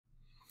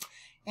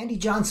Andy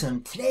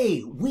Johnson.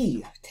 Today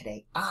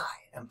I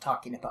am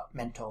talking about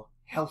mental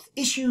health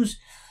issues.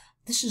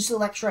 This is a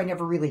lecture I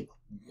never really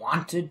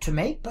wanted to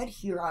make, but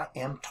here I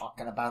am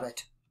talking about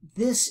it.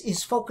 This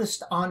is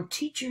focused on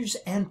teachers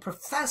and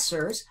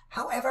professors.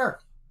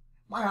 However,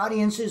 my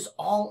audience is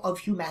all of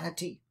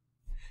humanity.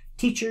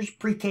 Teachers,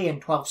 pre-K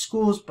and 12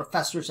 schools,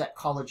 professors at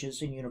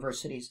colleges and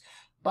universities.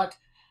 But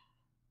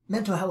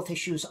mental health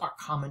issues are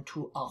common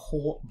to a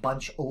whole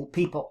bunch of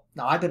people.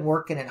 Now, I've been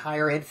working in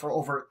higher ed for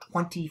over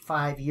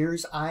 25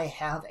 years. I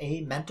have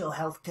a mental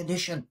health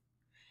condition,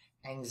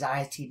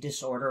 anxiety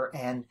disorder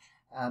and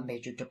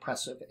major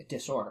depressive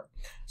disorder.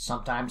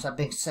 Sometimes I've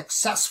been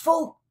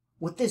successful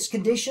with this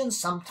condition.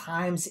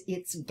 Sometimes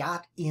it's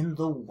got in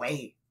the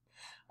way.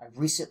 I've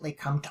recently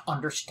come to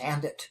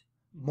understand it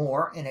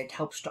more, and it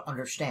helps to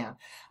understand.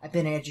 I've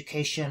been in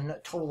education a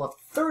total of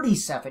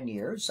 37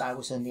 years. I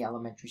was in the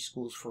elementary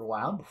schools for a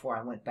while before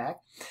I went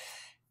back.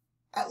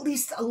 At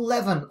least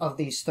 11 of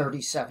these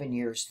 37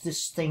 years,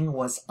 this thing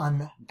was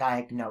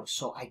undiagnosed,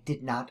 so I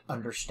did not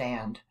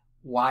understand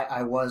why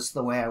I was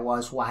the way I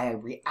was, why I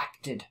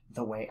reacted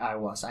the way I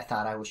was. I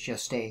thought I was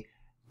just a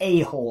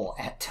a-hole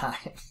at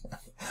times.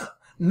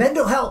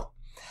 Mental health.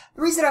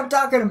 The reason I'm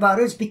talking about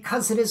it is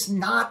because it is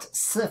not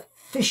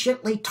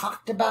sufficiently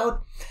talked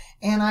about.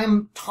 And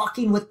I'm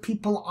talking with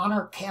people on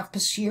our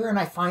campus here, and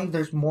I find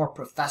there's more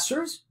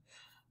professors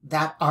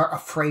that are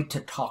afraid to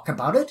talk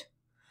about it.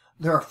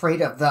 They're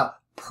afraid of the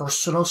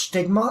personal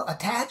stigma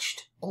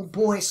attached. Oh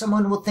boy,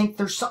 someone will think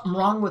there's something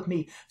wrong with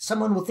me.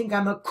 Someone will think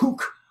I'm a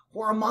kook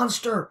or a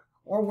monster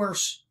or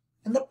worse.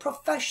 And the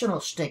professional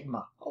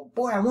stigma. Oh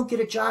boy, I won't get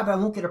a job. I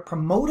won't get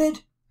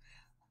promoted.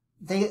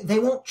 They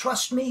won't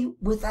trust me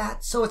with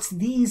that. So it's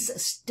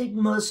these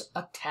stigmas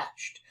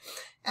attached.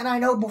 And I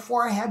know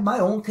before I had my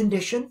own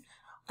condition,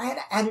 I had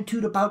an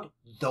attitude about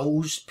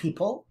those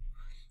people.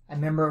 I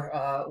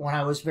remember when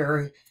I was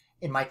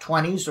in my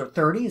 20s or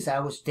 30s,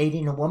 I was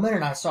dating a woman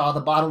and I saw the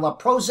bottle of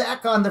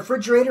Prozac on the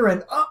refrigerator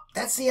and, oh,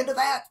 that's the end of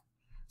that.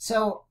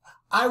 So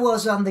I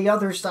was on the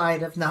other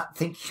side of not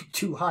thinking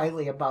too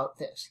highly about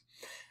this.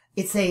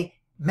 It's a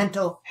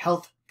mental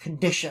health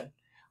condition,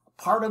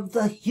 part of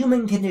the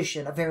human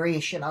condition, a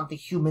variation on the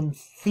human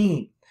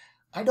theme.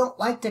 I don't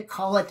like to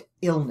call it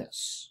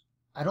illness.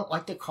 I don't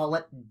like to call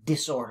it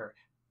disorder.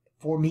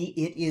 For me,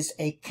 it is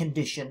a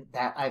condition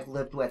that I've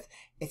lived with.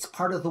 It's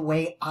part of the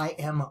way I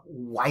am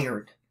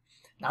wired.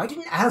 Now, I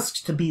didn't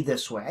ask to be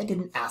this way. I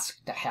didn't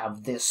ask to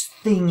have this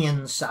thing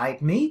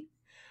inside me.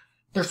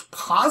 There's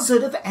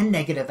positive and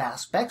negative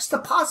aspects. The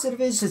positive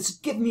is it's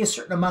given me a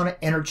certain amount of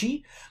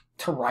energy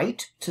to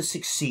write, to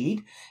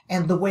succeed.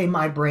 And the way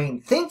my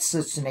brain thinks,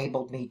 it's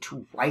enabled me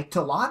to write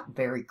a lot,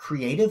 very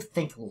creative,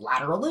 think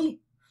laterally.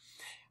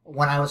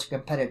 When I was a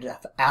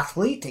competitive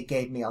athlete, it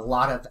gave me a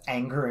lot of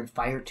anger and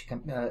fire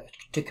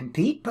to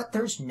compete, but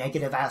there's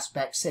negative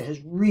aspects that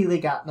has really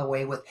gotten in the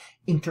way with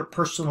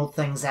interpersonal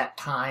things at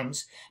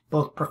times,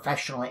 both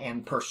professionally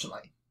and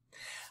personally.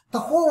 The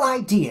whole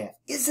idea,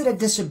 is it a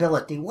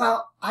disability?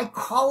 Well, I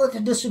call it a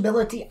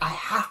disability. I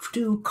have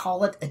to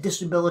call it a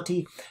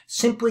disability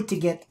simply to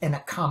get an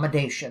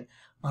accommodation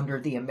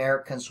under the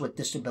Americans with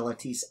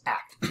Disabilities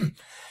Act.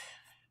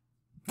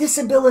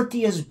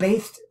 Disability is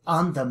based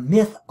on the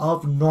myth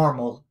of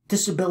normal,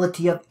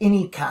 disability of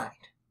any kind.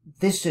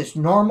 This is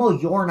normal,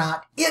 you're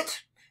not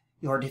it.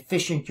 You're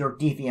deficient, you're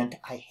deviant.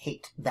 I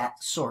hate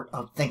that sort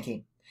of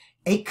thinking.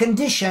 A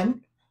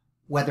condition,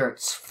 whether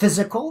it's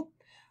physical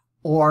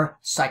or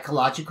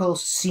psychological,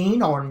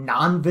 seen or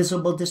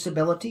non-visible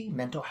disability,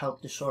 mental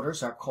health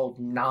disorders are called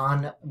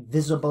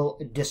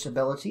non-visible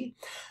disability.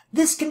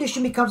 This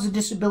condition becomes a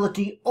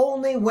disability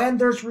only when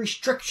there's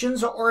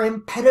restrictions or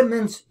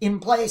impediments in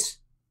place.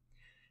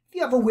 If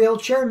you have a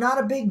wheelchair, not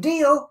a big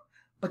deal,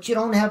 but you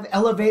don't have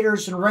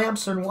elevators and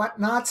ramps and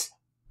whatnots,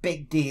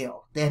 big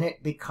deal. Then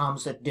it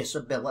becomes a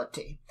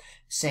disability.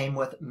 Same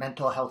with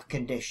mental health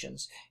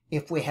conditions.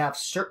 If we have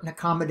certain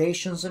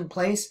accommodations in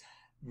place,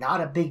 not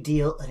a big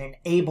deal. It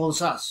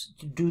enables us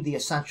to do the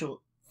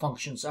essential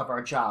functions of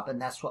our job, and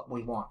that's what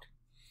we want.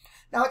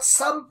 Now, at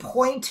some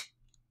point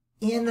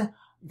in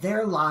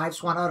their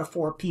lives, 1 out of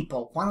 4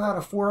 people, 1 out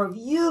of 4 of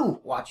you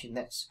watching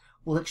this,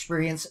 will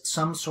experience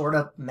some sort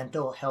of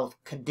mental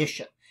health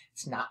condition.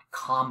 It's not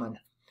common.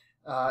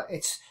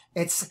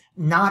 It's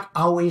not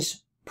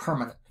always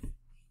permanent.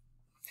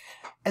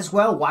 As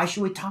well, why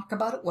should we talk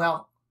about it?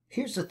 Well,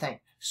 here's the thing.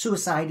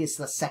 Suicide is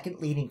the second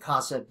leading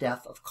cause of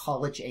death of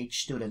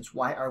college-age students.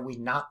 Why are we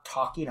not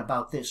talking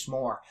about this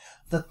more?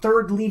 The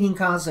third leading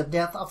cause of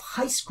death of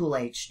high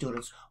school-age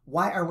students.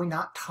 Why are we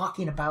not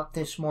talking about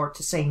this more,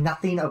 to say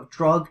nothing of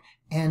drug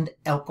and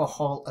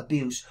alcohol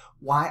abuse?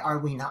 Why are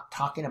we not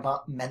talking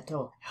about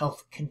mental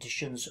health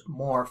conditions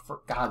more,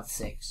 for God's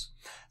sakes?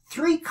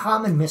 3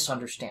 common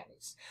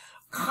misunderstandings.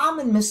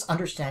 Common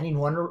misunderstanding,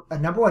 number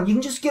 1, you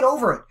can just get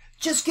over it.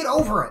 Just get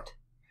over it.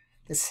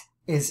 This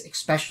is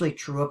especially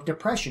true of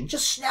depression.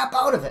 Just snap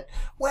out of it.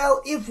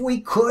 Well, if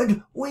we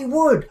could, we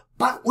would,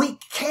 but we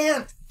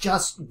can't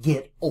just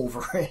get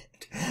over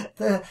it.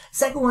 The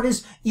second one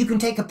is you can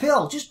take a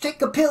pill. Just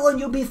take a pill and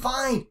you'll be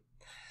fine.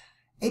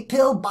 A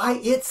pill by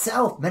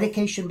itself,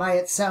 medication by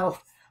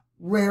itself,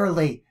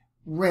 rarely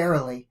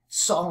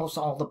solves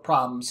all the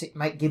problems. It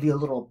might give you a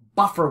little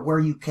buffer where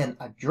you can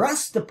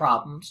address the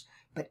problems,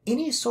 but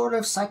any sort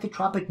of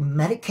psychotropic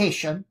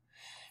medication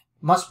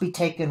must be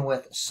taken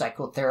with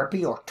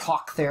psychotherapy or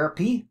talk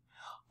therapy,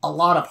 a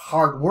lot of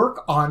hard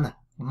work on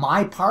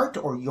my part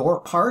or your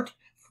part,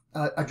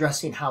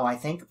 addressing how I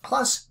think,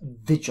 plus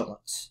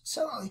vigilance.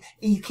 So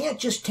you can't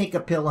just take a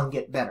pill and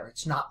get better.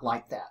 It's not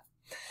like that.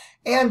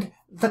 And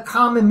the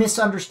common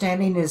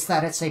misunderstanding is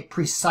that it's a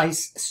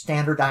precise,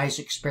 standardized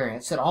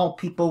experience, that all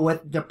people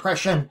with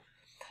depression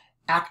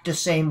act the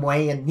same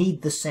way and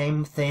need the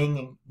same thing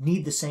and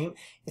need the same.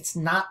 It's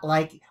not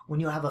like when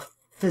you have a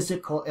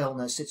physical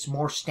illness, it's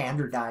more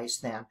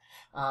standardized then.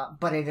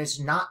 But it is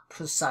not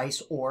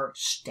precise or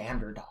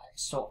standardized.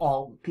 So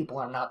all people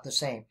are not the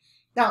same.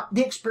 Now,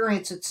 the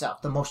experience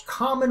itself, the most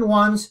common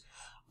ones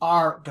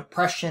are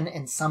depression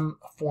and some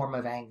form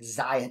of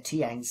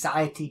anxiety.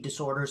 Anxiety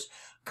disorders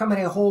come in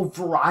a whole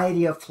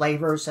variety of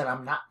flavors, and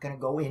I'm not going to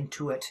go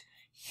into it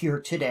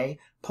here today.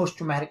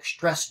 Post-traumatic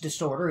stress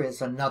disorder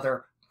is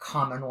another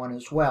common one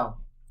as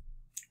well.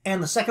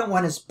 And the second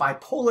one is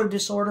bipolar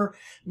disorder.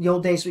 In the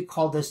old days, we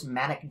called this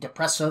manic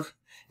depressive.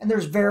 And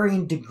there's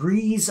varying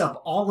degrees of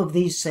all of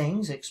these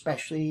things,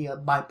 especially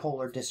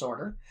bipolar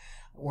disorder,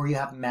 where you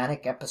have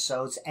manic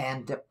episodes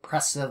and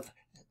depressive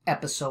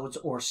episodes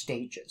or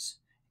stages,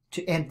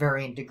 and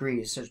varying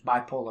degrees. There's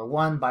bipolar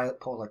 1,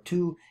 bipolar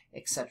 2,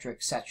 etc.,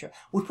 etc.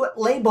 We put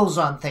labels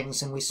on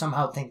things and we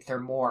somehow think they're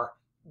more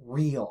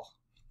real.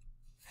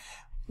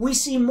 We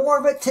see more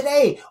of it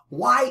today.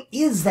 Why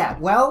is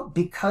that? Well,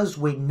 because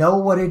we know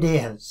what it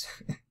is.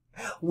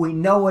 We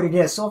know what it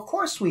is. So of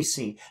course we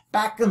see.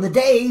 Back in the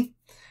day,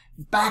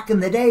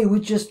 we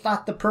just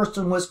thought the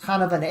person was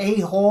kind of an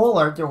a-hole,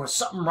 or there was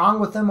something wrong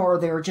with them, or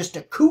they were just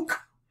a kook.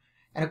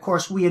 And of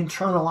course we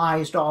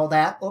internalized all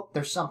that. Oh,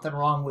 there's something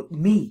wrong with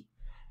me.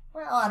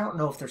 Well, I don't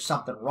know if there's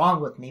something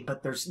wrong with me,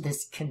 but there's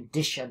this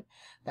condition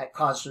that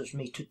causes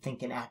me to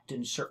think and act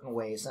in certain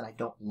ways, and I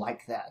don't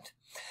like that.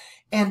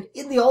 And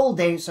in the old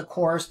days, of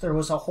course, there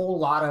was a whole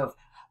lot of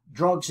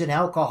drugs and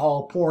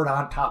alcohol poured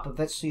on top of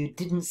it, so you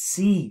didn't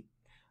see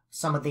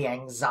some of the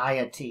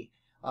anxiety.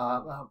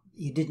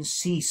 You didn't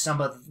see some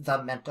of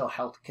the mental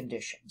health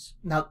conditions.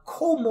 Now,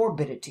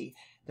 comorbidity,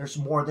 there's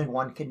more than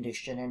one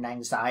condition, and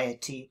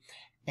anxiety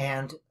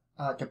and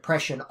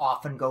depression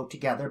often go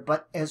together,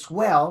 but as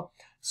well,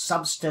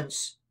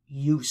 substance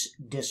use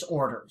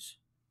disorders.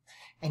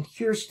 And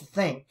here's the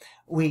thing,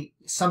 we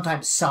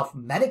sometimes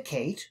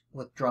self-medicate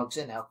with drugs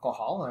and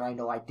alcohol, and I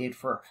know I did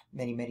for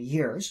many, many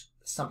years,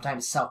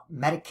 sometimes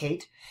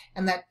self-medicate,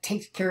 and that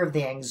takes care of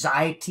the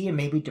anxiety and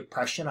maybe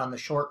depression on the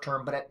short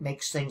term, but it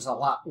makes things a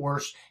lot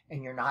worse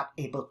and you're not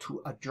able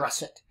to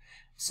address it.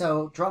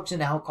 So drugs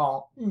and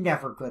alcohol,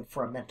 never good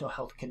for a mental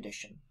health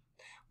condition.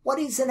 What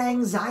is an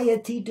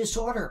anxiety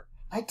disorder?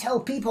 I tell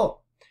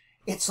people,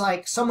 it's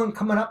like someone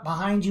coming up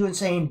behind you and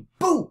saying,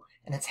 boo!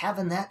 And it's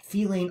having that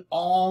feeling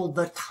all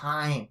the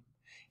time.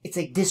 It's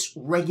a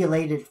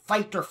dysregulated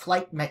fight or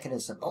flight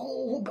mechanism.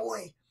 Oh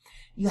boy.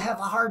 You have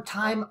a hard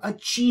time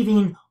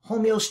achieving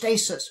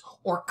homeostasis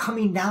or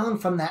coming down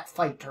from that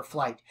fight or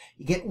flight.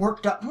 You get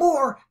worked up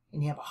more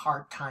and you have a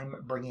hard time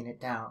bringing it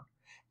down.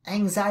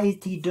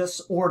 Anxiety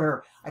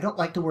disorder. I don't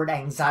like the word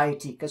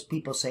anxiety because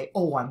people say,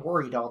 oh, I'm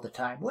worried all the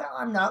time. Well,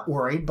 I'm not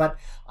worried, but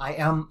I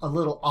am a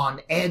little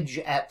on edge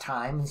at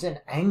times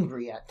and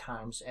angry at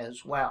times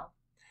as well.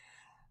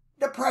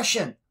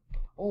 Depression.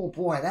 Oh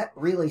boy, that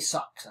really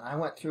sucks. And I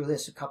went through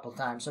this a couple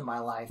times in my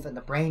life, and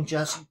the brain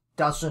just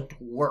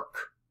doesn't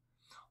work.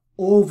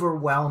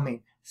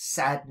 Overwhelming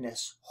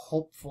sadness,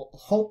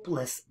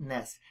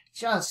 hopelessness,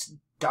 just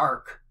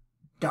dark.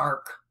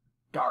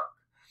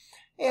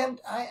 And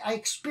I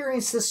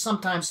experience this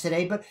sometimes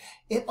today, but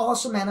it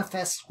also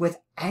manifests with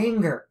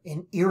anger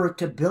and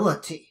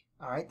irritability.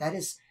 All right, that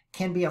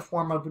can be a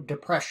form of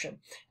depression.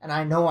 And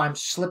I know I'm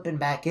slipping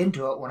back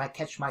into it when I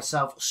catch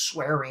myself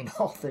swearing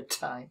all the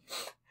time.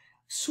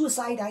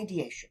 Suicide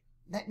ideation.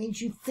 That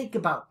means you think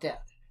about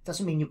death.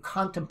 Doesn't mean you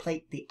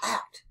contemplate the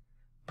act,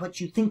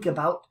 but you think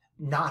about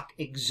not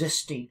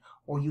existing,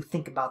 or you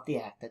think about the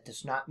act. That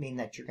does not mean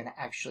that you're going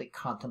to actually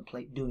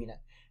contemplate doing it.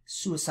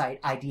 Suicide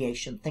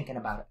ideation, thinking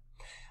about it.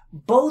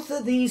 Both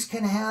of these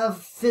can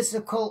have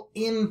physical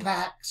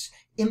impacts,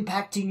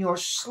 impacting your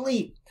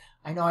sleep.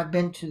 I know I've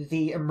been to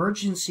the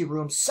emergency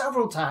room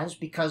several times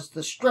because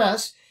the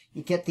stress,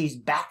 you get these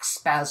back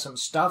spasm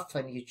stuff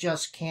and you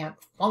just can't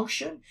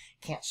function,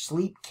 can't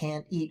sleep,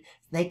 can't eat.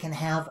 They can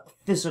have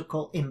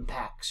physical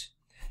impacts.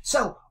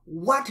 So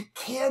what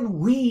can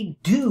we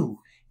do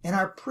in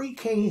our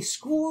pre-K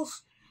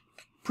schools,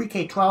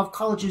 pre-K-12,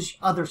 colleges,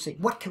 others things?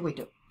 What can we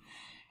do?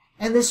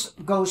 And this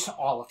goes to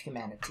all of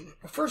humanity.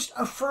 First,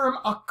 affirm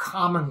a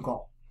common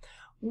goal.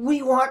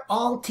 We want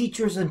all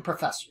teachers and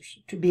professors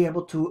to be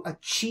able to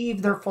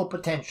achieve their full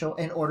potential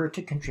in order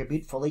to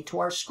contribute fully to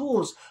our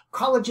schools,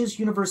 colleges,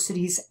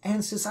 universities,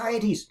 and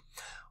societies.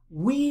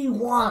 We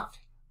want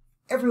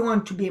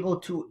everyone to be able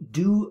to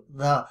do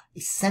the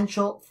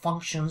essential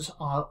functions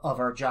of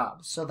our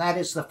jobs. So that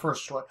is the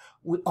first one.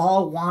 We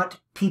all want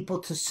people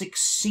to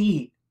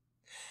succeed.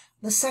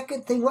 The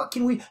second thing, what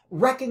can we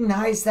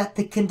recognize that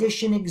the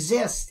condition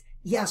exists?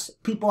 Yes,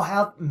 people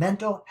have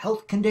mental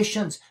health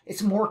conditions.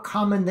 It's more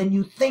common than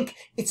you think.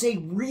 It's a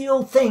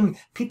real thing.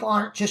 People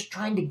aren't just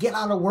trying to get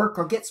out of work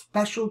or get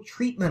special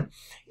treatment.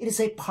 It is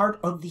a part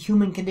of the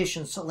human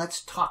condition. So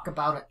let's talk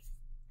about it.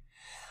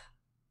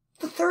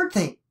 The third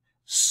thing,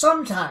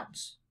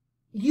 sometimes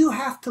you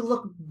have to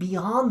look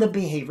beyond the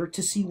behavior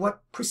to see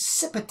what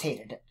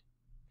precipitated it.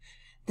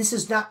 This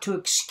is not to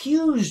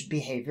excuse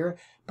behavior,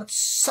 but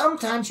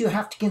sometimes you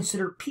have to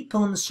consider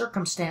people and the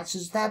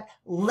circumstances that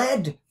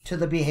led to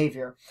the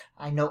behavior.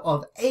 I know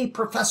of a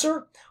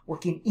professor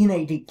working in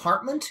a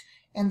department,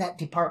 and that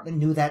department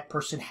knew that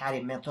person had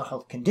a mental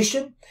health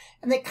condition,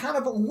 and they kind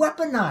of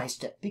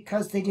weaponized it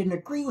because they didn't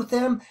agree with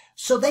them,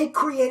 so they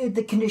created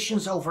the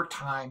conditions over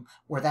time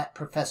where that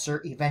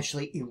professor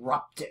eventually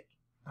erupted.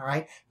 All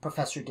right?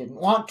 Professor didn't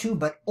want to,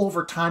 but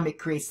over time it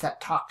creates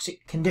that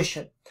toxic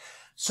condition.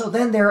 So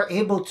then they're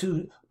able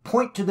to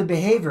point to the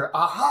behavior.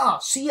 Aha,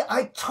 see,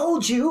 I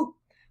told you.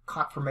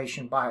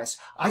 Confirmation bias.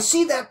 I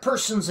see that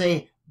person's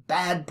a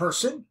bad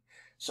person.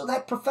 So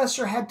that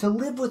professor had to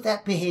live with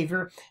that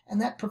behavior,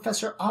 and that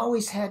professor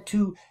always had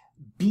to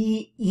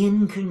be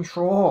in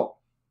control.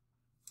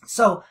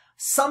 So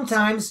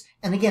sometimes,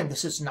 and again,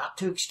 this is not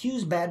to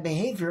excuse bad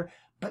behavior,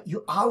 but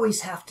you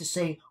always have to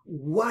say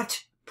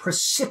what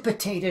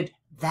precipitated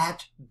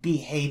that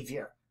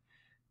behavior.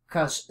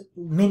 Because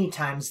many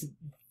times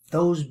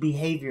those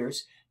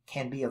behaviors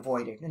can be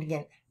avoided. And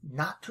again,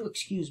 not to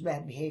excuse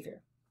bad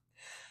behavior.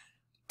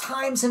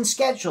 Times and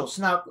schedules.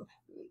 Now,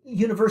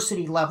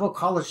 university level,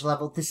 college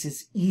level, this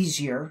is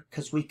easier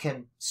because we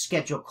can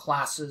schedule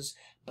classes.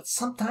 But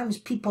sometimes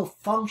people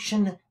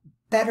function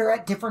better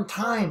at different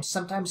times.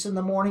 Sometimes in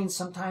the morning,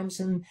 sometimes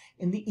in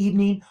the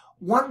evening.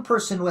 One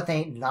person with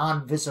a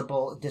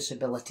non-visible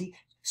disability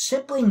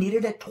simply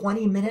needed a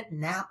 20-minute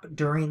nap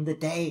during the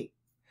day,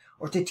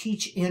 or to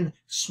teach in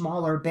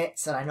smaller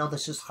bits. And I know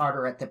this is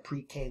harder at the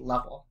pre-K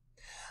level.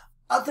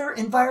 Other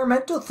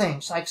environmental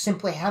things like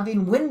simply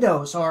having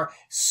windows or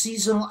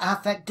seasonal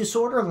affect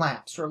disorder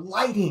lamps or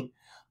lighting.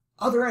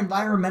 Other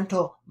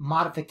environmental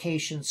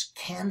modifications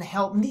can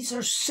help. And these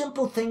are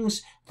simple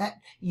things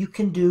that you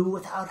can do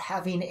without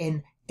having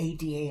an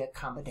ADA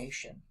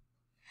accommodation.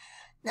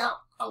 Now,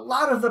 a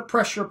lot of the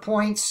pressure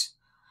points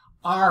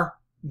are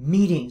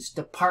meetings,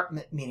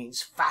 department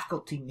meetings,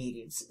 faculty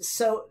meetings.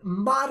 So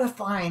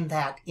modifying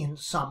that in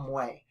some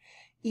way,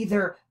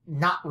 either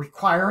not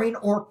requiring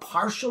or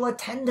partial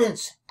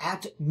attendance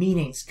at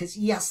meetings, because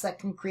yes, that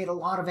can create a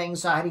lot of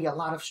anxiety, a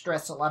lot of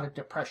stress, a lot of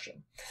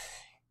depression.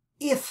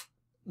 If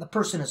the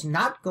person is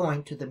not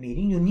going to the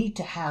meeting, you need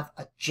to have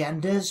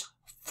agendas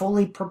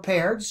fully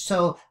prepared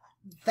so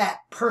that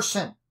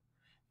person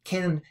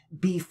can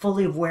be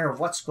fully aware of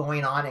what's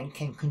going on and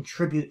can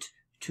contribute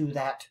to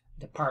that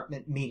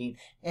department meeting,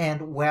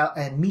 and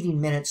meeting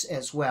minutes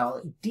as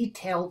well,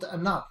 detailed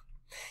enough.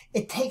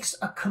 It takes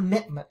a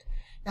commitment.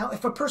 Now,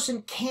 if a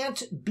person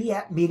can't be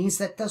at meetings,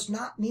 that does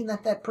not mean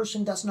that that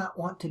person does not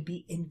want to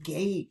be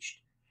engaged.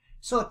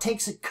 So it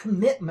takes a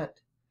commitment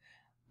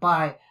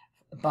by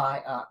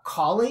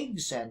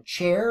colleagues and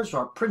chairs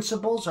or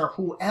principals or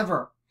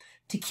whoever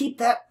to keep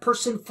that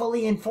person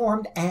fully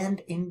informed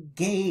and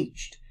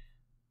engaged.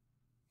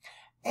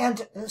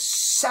 And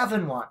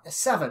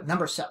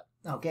number seven.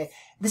 Okay,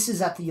 this is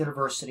at the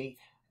university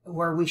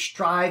where we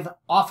strive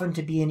often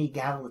to be an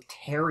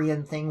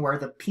egalitarian thing where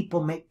the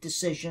people make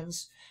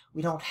decisions.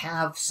 We don't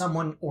have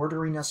someone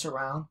ordering us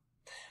around.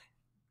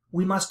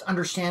 We must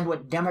understand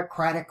what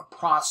democratic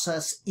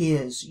process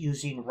is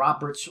using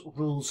Robert's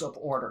Rules of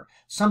Order.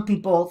 Some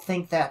people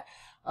think that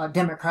a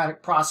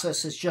democratic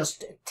process is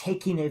just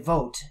taking a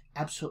vote.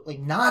 Absolutely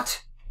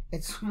not.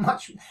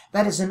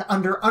 That is an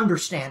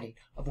understanding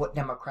of what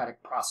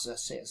democratic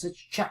process is. It's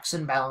checks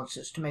and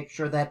balances to make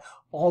sure that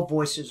all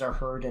voices are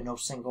heard and no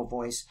single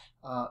voice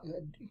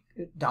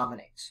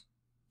dominates.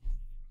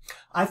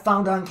 I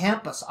found on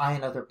campus, I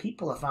and other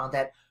people have found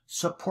that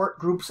support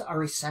groups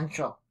are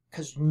essential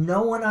because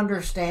no one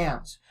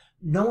understands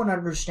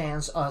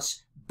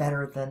us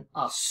better than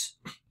us.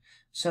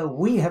 So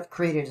we have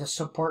created a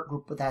support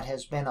group that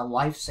has been a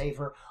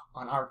lifesaver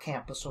on our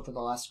campus over the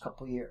last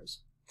couple of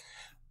years.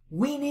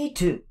 We need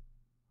to,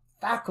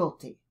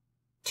 faculty,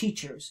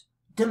 teachers,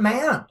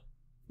 demand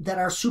that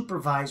our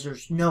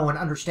supervisors know and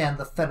understand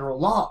the federal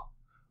law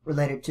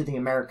related to the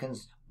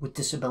Americans with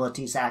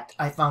Disabilities Act.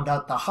 I found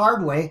out the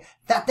hard way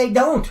that they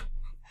don't.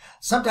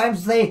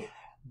 Sometimes they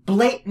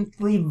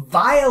blatantly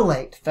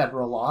violate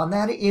federal law, and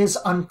that is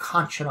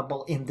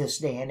unconscionable in this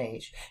day and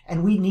age.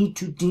 And we need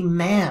to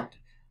demand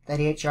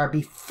that HR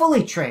be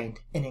fully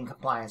trained and in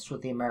compliance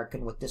with the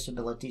American with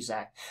Disabilities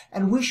Act.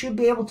 And we should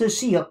be able to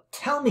see,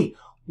 tell me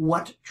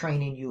what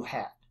training you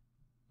had.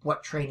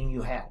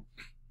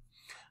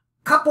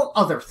 Couple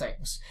other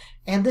things,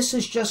 and this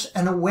is just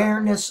an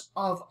awareness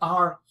of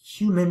our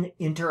human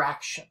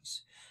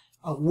interactions,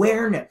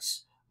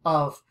 awareness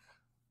of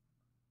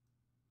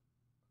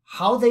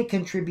how they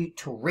contribute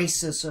to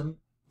racism,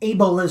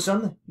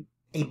 ableism,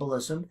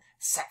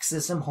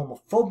 sexism,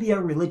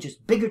 homophobia, religious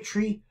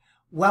bigotry,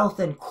 wealth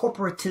and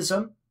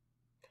corporatism,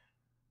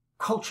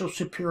 cultural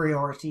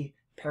superiority,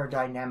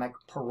 paradigmatic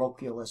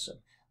parochialism.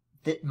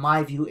 That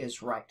my view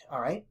is right,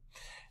 all right?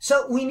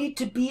 So we need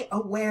to be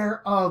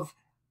aware of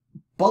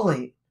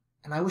bullying.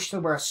 And I wish there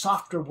were a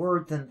softer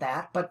word than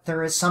that, but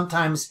there is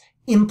sometimes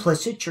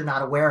implicit, you're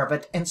not aware of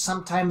it, and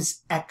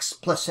sometimes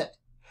explicit.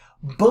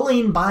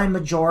 Bullying by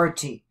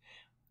majority,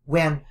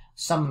 when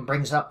someone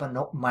brings up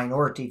a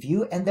minority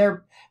view and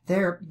they're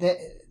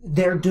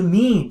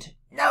demeaned.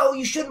 No,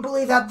 you shouldn't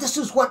believe that. This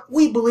is what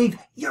we believe.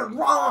 You're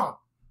wrong.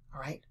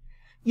 All right.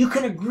 You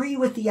can agree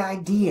with the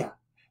idea.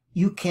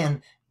 You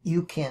can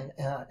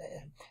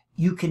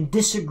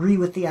disagree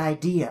with the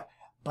idea,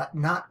 but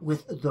not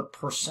with the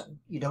person.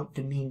 You don't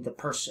demean the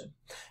person.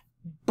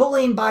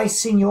 Bullying by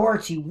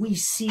seniority, we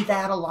see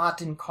that a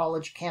lot in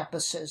college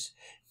campuses.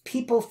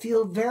 People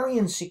feel very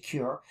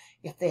insecure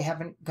if they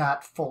haven't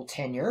got full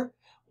tenure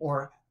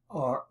or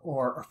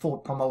full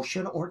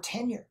promotion or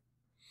tenure.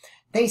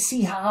 They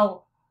see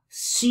how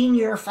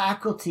senior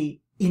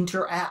faculty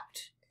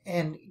interact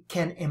and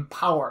can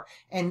empower.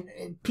 And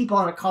people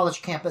on a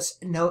college campus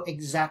know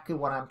exactly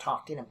what I'm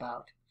talking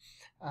about.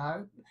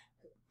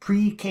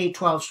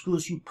 Pre-K-12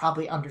 schools, you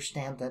probably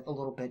understand that a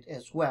little bit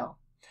as well.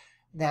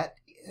 That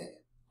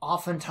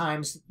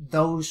oftentimes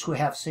those who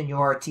have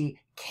seniority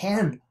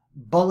can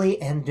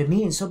bully and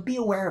demean, so be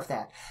aware of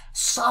that.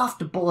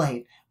 Soft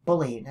bullying,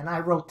 and I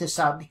wrote this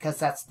out because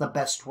that's the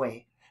best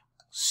way.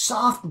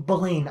 Soft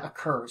bullying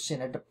occurs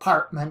in a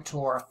department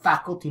or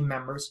faculty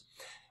members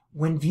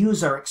when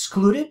views are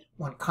excluded,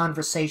 when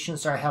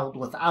conversations are held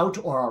without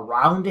or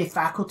around a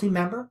faculty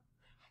member,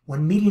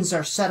 when meetings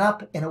are set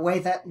up in a way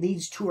that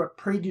leads to a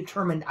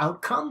predetermined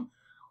outcome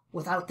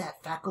without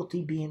that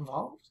faculty being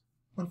involved,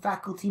 when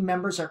faculty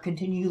members are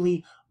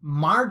continually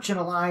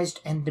marginalized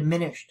and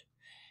diminished,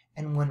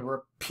 and when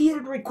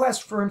repeated requests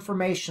for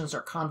informations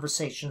or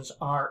conversations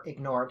are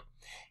ignored.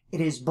 It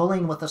is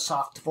bullying with a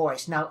soft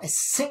voice. Now, a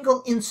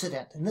single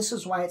incident, and this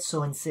is why it's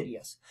so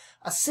insidious,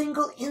 a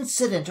single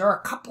incident or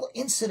a couple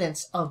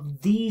incidents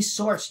of these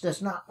sorts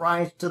does not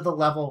rise to the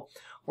level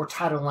where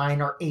Title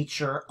IX or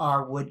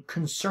HR would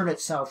concern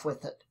itself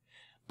with it.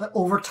 But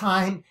over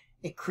time,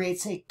 it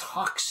creates a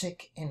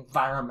toxic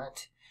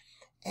environment.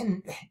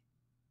 And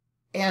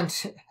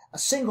a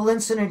single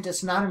incident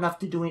is not enough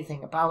to do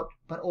anything about,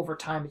 but over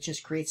time, it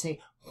just creates a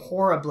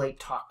horribly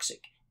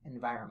toxic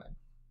environment.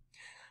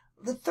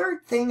 The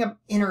third thing of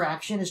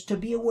interaction is to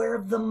be aware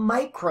of the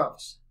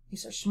micros.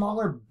 These are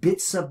smaller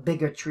bits of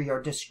bigotry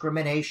or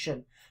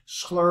discrimination,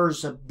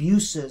 slurs,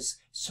 abuses,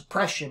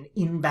 suppression,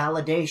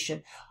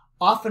 invalidation.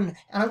 Often,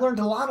 and I learned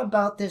a lot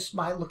about this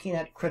by looking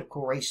at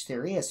critical race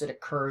theory as it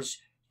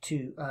occurs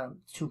to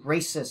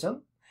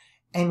racism.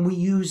 And we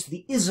use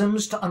the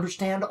isms to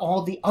understand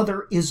all the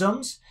other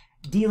isms.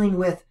 Dealing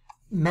with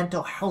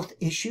mental health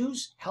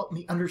issues help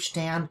me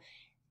understand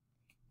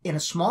in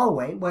a small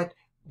way what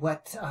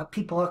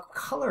people of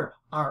color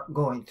are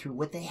going through,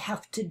 what they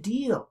have to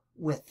deal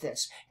with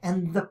this,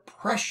 and the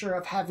pressure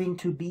of having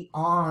to be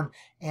on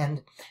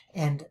and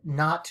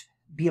not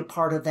be a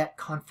part of that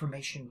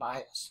confirmation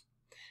bias.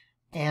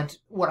 And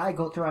what I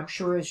go through, I'm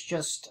sure, is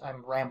just,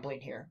 I'm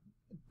rambling here,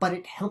 but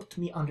it helped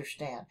me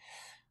understand.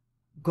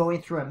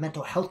 Going through a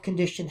mental health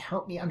condition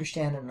helped me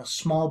understand in a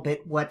small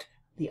bit what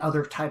the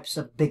other types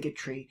of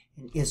bigotry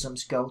and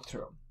isms go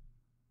through.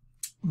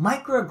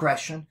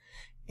 Microaggression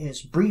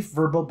is brief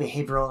verbal,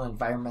 behavioral, and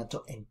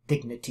environmental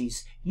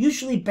indignities,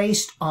 usually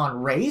based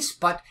on race,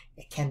 but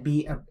it can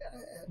be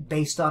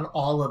based on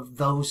all of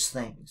those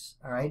things,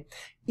 all right?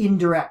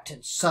 Indirect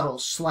and subtle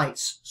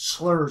slights,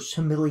 slurs,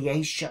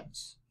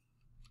 humiliations.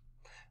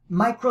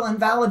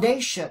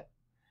 Micro-invalidation.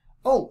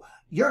 Oh,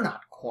 you're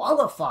not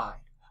qualified.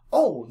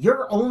 Oh,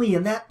 you're only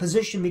in that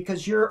position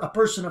because you're a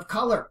person of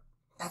color.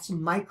 That's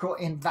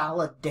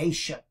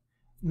micro-invalidation,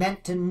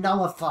 meant to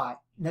nullify,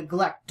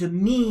 neglect,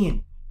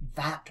 demean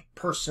that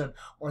person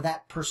or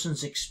that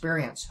person's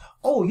experience.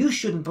 Oh, you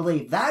shouldn't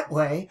believe that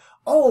way.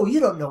 Oh, you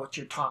don't know what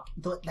you're talking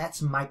about.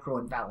 That's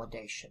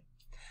micro-invalidation.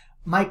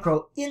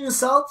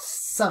 Micro-insults,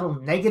 subtle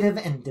negative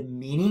and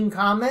demeaning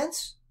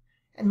comments.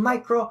 And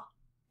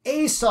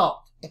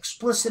micro-assault,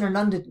 explicit and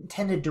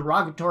unintended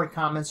derogatory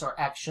comments or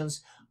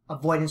actions,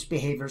 avoidance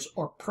behaviors,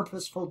 or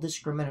purposeful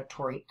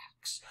discriminatory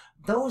acts.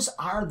 Those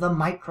are the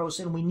micros,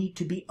 and we need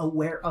to be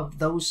aware of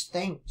those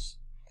things.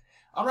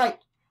 All right,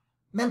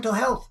 mental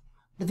health.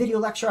 The video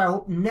lecture I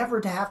hope never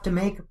to have to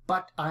make,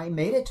 but I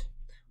made it.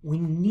 We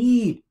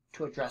need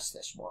to address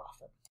this more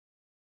often.